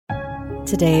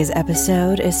Today's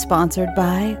episode is sponsored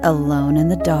by Alone in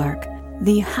the Dark,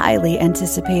 the highly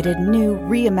anticipated new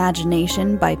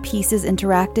reimagination by Pieces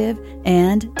Interactive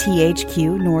and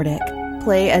THQ Nordic.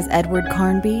 Play as Edward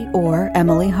Carnby or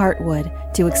Emily Hartwood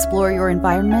to explore your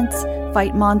environments,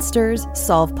 fight monsters,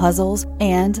 solve puzzles,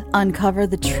 and uncover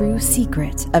the true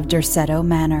secret of Derceto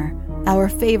Manor. Our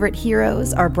favorite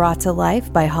heroes are brought to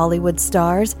life by Hollywood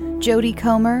stars Jodie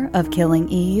Comer of Killing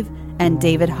Eve and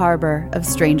David Harbour of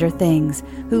Stranger Things,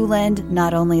 who lend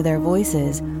not only their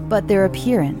voices, but their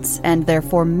appearance and their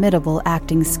formidable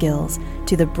acting skills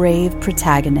to the brave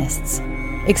protagonists.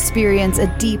 Experience a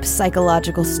deep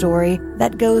psychological story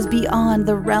that goes beyond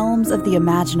the realms of the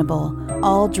imaginable,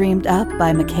 all dreamed up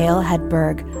by Mikhail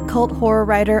Hedberg, cult horror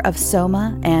writer of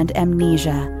Soma and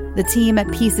Amnesia. The team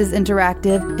at Pieces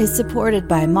Interactive is supported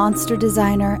by monster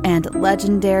designer and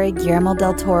legendary Guillermo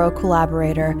del Toro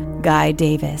collaborator Guy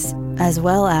Davis, as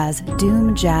well as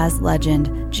Doom jazz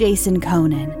legend Jason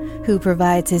Conan, who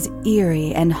provides his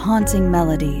eerie and haunting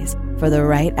melodies for the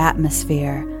right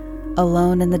atmosphere.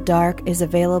 Alone in the Dark is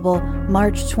available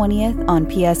March 20th on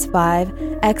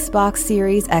PS5, Xbox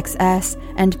Series XS,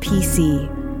 and PC.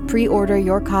 Pre-order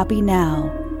your copy now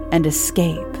and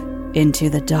escape into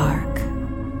the dark.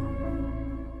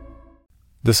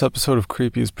 This episode of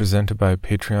Creepy is presented by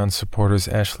Patreon supporters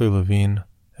Ashley Levine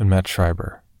and Matt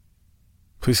Schreiber.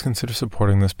 Please consider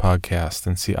supporting this podcast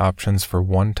and see options for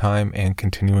one-time and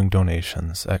continuing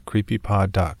donations at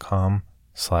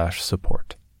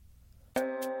creepypod.com/support.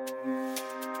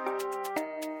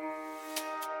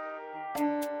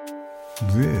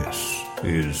 This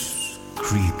is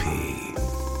Creepy,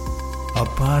 a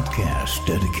podcast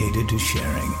dedicated to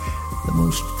sharing the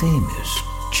most famous,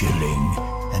 chilling,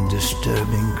 and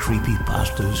disturbing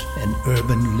creepypastas and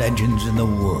urban legends in the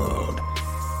world.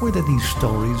 Whether these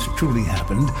stories truly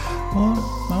happened or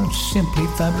are simply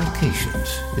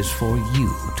fabrications is for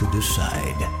you to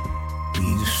decide.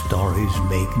 These stories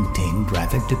may contain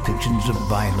graphic depictions of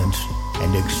violence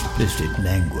and explicit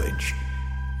language.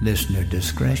 Listener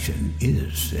discretion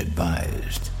is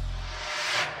advised.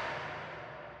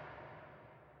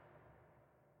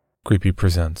 Creepy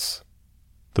presents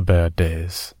The Bad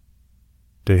Days,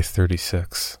 Day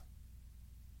 36,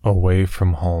 Away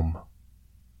from Home,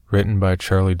 written by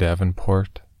Charlie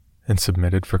Davenport and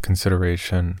submitted for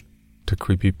consideration to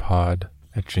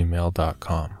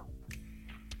creepypod@gmail.com.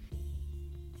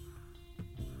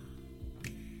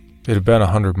 It had been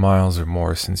 100 miles or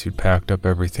more since you'd packed up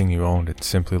everything you owned and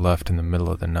simply left in the middle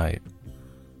of the night.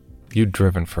 You'd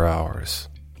driven for hours,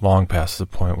 long past the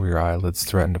point where your eyelids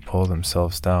threatened to pull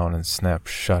themselves down and snap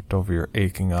shut over your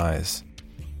aching eyes.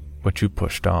 But you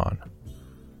pushed on.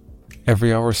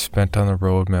 Every hour spent on the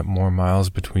road meant more miles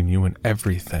between you and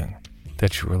everything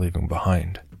that you were leaving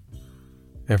behind.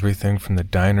 Everything from the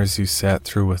diners you sat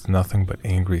through with nothing but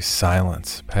angry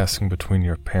silence passing between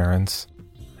your parents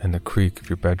and the creak of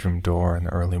your bedroom door in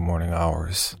the early morning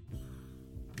hours.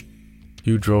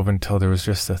 You drove until there was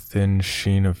just a thin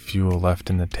sheen of fuel left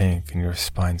in the tank and your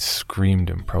spine screamed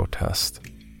in protest,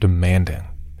 demanding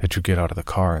that you get out of the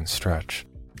car and stretch.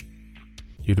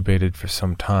 You debated for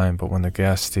some time, but when the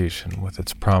gas station with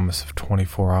its promise of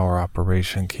 24-hour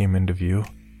operation came into view,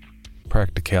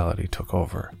 practicality took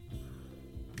over.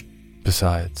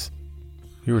 Besides,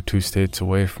 you were 2 states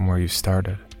away from where you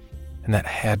started, and that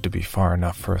had to be far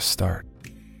enough for a start.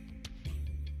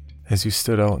 As you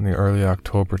stood out in the early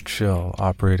October chill,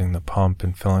 operating the pump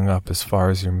and filling up as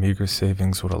far as your meager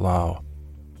savings would allow,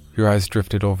 your eyes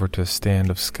drifted over to a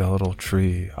stand of skeletal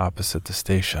tree opposite the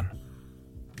station.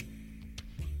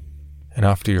 And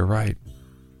off to your right,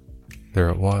 there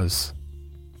it was.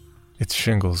 Its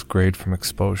shingles grayed from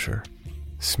exposure,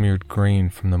 smeared green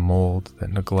from the mold that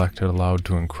neglect had allowed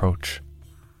to encroach.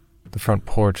 The front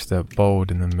porch that bowed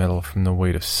in the middle from the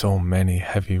weight of so many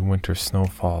heavy winter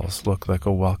snowfalls looked like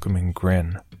a welcoming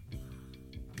grin.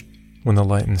 When the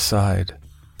light inside,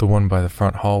 the one by the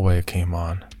front hallway, came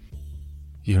on,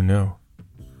 you knew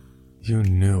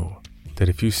that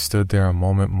if you stood there a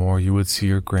moment more, you would see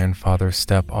your grandfather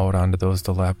step out onto those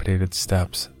dilapidated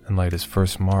steps and light his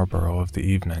first Marlboro of the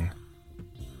evening.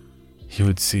 He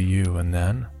would see you, and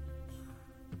then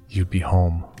you'd be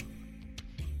home.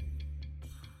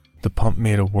 The pump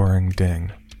made a whirring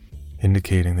ding,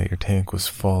 indicating that your tank was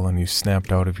full and you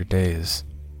snapped out of your daze.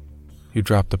 You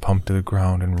dropped the pump to the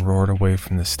ground and roared away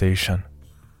from the station,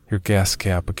 your gas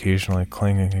cap occasionally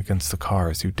clanging against the car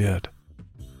as you did.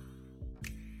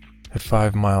 At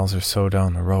 5 miles or so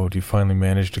down the road, you finally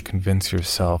managed to convince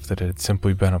yourself that it had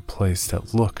simply been a place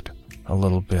that looked a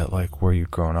little bit like where you'd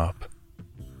grown up.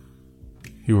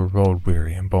 You were road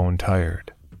weary and bone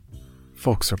tired.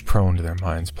 Folks are prone to their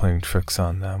minds playing tricks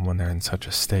on them when they're in such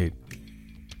a state.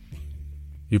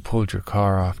 You pulled your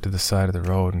car off to the side of the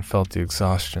road and felt the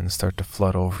exhaustion start to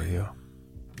flood over you.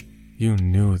 You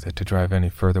knew that to drive any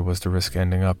further was to risk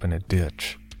ending up in a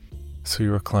ditch, so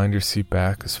you reclined your seat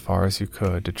back as far as you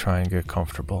could to try and get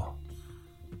comfortable.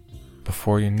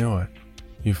 Before you knew it,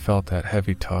 you felt that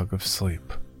heavy tug of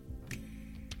sleep.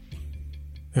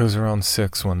 It was around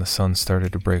 6 when the sun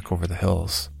started to break over the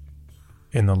hills.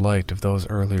 In the light of those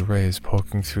early rays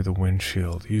poking through the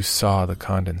windshield, you saw the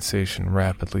condensation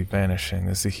rapidly vanishing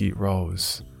as the heat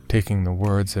rose, taking the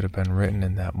words that had been written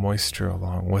in that moisture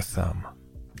along with them.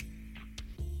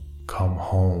 "Come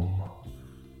home."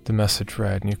 The message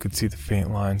read, and you could see the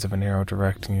faint lines of an arrow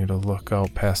directing you to look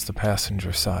out past the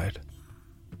passenger side.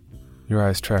 Your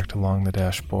eyes tracked along the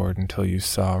dashboard until you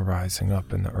saw rising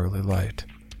up in the early light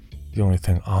the only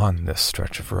thing on this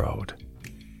stretch of road.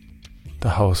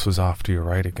 The house was off to your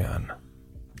right again.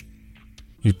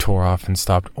 You tore off and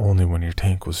stopped only when your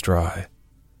tank was dry.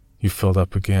 You filled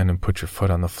up again and put your foot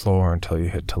on the floor until you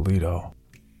hit Toledo.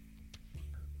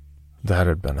 That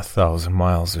had been 1,000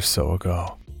 miles or so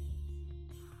ago.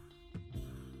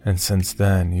 And since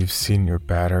then, you've seen your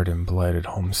battered and blighted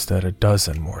homestead a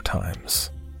dozen more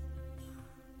times.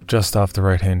 Just off the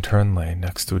right-hand turn lane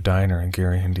next to a diner in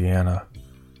Gary, Indiana.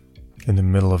 In the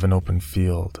middle of an open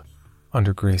field,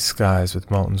 under gray skies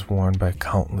with mountains worn by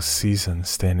countless seasons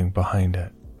standing behind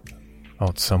it,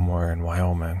 out somewhere in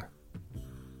Wyoming.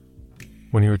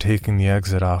 When you were taking the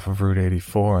exit off of Route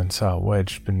 84 and saw it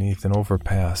wedged beneath an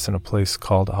overpass in a place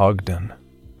called Ogden.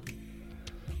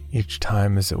 Each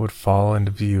time as it would fall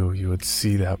into view, you would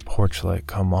see that porch light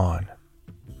come on,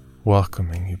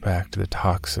 welcoming you back to the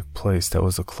toxic place that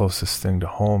was the closest thing to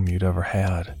home you'd ever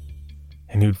had,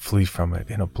 and you'd flee from it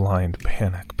in a blind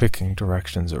panic, picking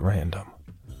directions at random.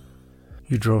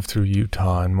 You drove through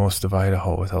Utah and most of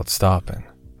Idaho without stopping,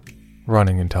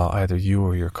 running until either you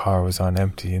or your car was on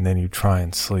empty, and then you'd try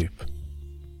and sleep.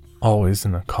 Always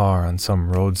in the car on some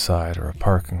roadside or a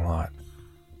parking lot,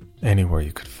 anywhere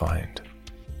you could find.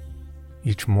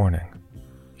 Each morning,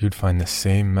 you'd find the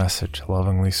same message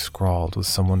lovingly scrawled with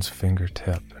someone's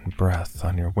fingertip and breath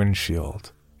on your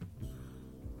windshield.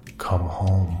 Come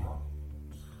home.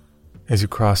 As you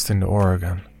crossed into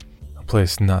Oregon, a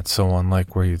place not so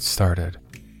unlike where you'd started,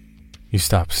 you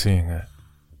stopped seeing it.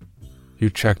 You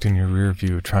checked in your rear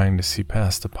view, trying to see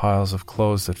past the piles of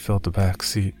clothes that filled the back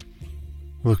seat. You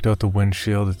looked out the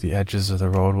windshield at the edges of the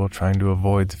road while trying to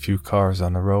avoid the few cars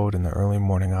on the road in the early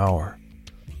morning hour.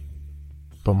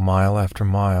 But mile after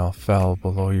mile fell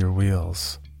below your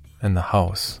wheels, and the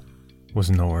house was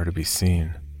nowhere to be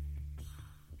seen.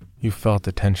 You felt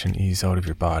the tension ease out of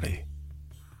your body.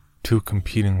 2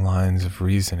 competing lines of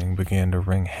reasoning began to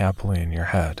ring happily in your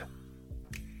head.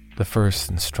 The first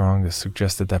and strongest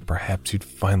suggested that perhaps you'd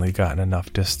finally gotten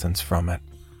enough distance from it,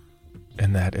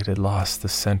 and that it had lost the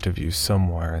scent of you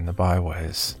somewhere in the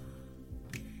byways.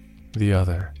 The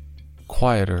other,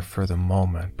 quieter for the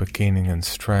moment but gaining in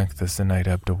strength as the night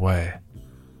ebbed away,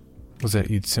 was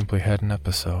that you'd simply had an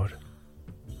episode.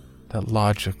 That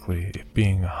logically, it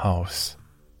being a house,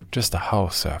 just a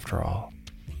house after all,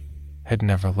 had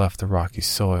never left the rocky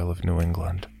soil of New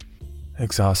England.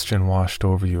 Exhaustion washed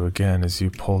over you again as you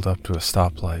pulled up to a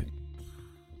stoplight.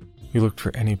 You looked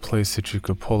for any place that you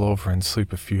could pull over and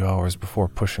sleep a few hours before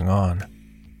pushing on.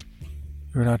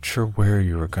 You were not sure where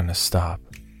you were going to stop,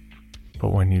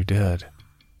 but when you did,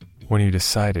 when you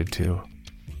decided to,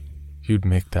 you'd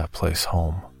make that place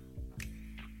home.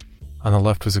 On the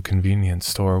left was a convenience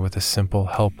store with a simple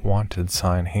Help Wanted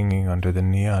sign hanging under the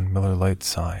neon Miller Lite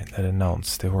sign that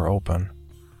announced they were open.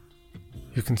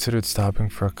 You considered stopping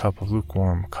for a cup of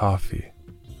lukewarm coffee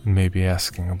and maybe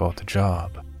asking about the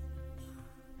job.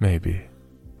 Maybe.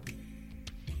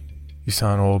 You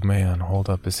saw an old man hold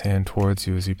up his hand towards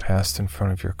you as he passed in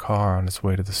front of your car on his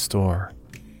way to the store.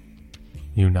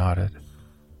 You nodded,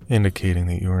 indicating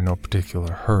that you were in no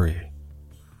particular hurry,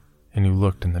 and you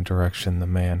looked in the direction the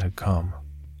man had come.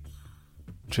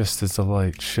 Just as the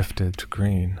light shifted to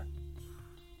green,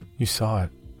 you saw it.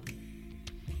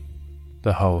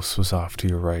 The house was off to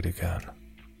your right again.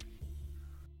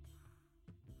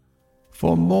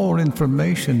 For more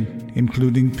information,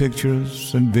 including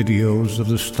pictures and videos of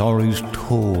the stories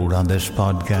told on this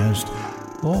podcast,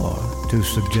 or to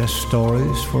suggest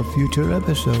stories for future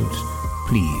episodes,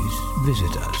 please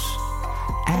visit us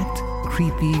at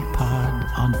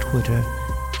CreepyPod on Twitter,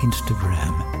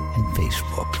 Instagram, and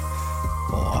Facebook,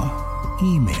 or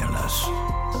email us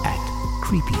at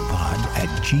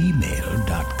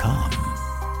creepypod@gmail.com.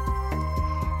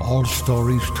 All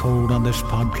stories told on this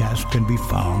podcast can be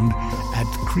found at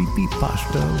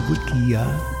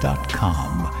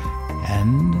creepypastawikia.com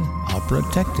and are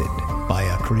protected by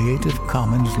a Creative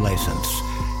Commons license.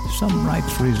 Some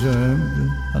rights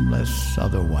reserved unless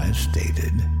otherwise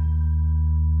stated.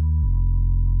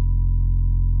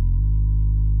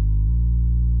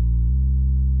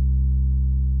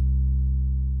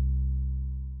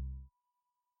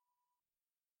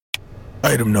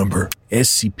 Item number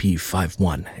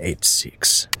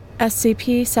SCP-5186.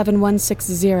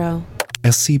 SCP-7160.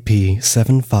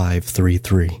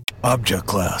 SCP-7533. Object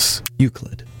Class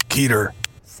Euclid. Keter.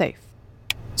 Safe.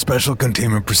 Special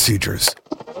Containment Procedures.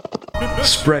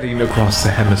 Spreading across the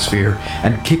hemisphere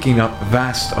and kicking up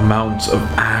vast amounts of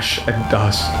ash and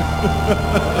dust.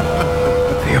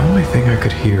 The only thing I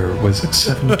could hear was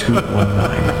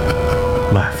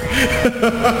 7219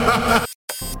 laughing.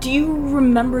 Do you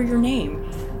remember your name?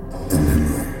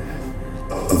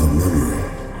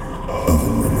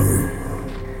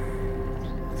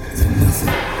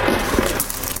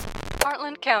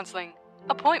 Heartland Counseling.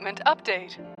 Appointment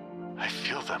update. I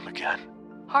feel them again.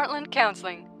 Heartland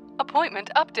Counseling.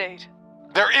 Appointment update.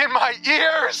 They're in my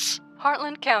ears!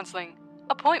 Heartland Counseling.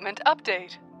 Appointment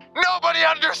update. Nobody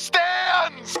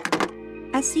understands!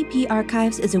 SCP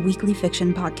Archives is a weekly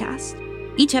fiction podcast.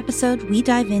 Each episode, we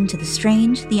dive into the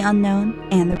strange, the unknown,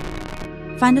 and the...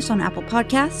 Find us on Apple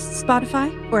Podcasts,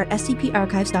 Spotify, or at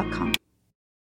scparchives.com.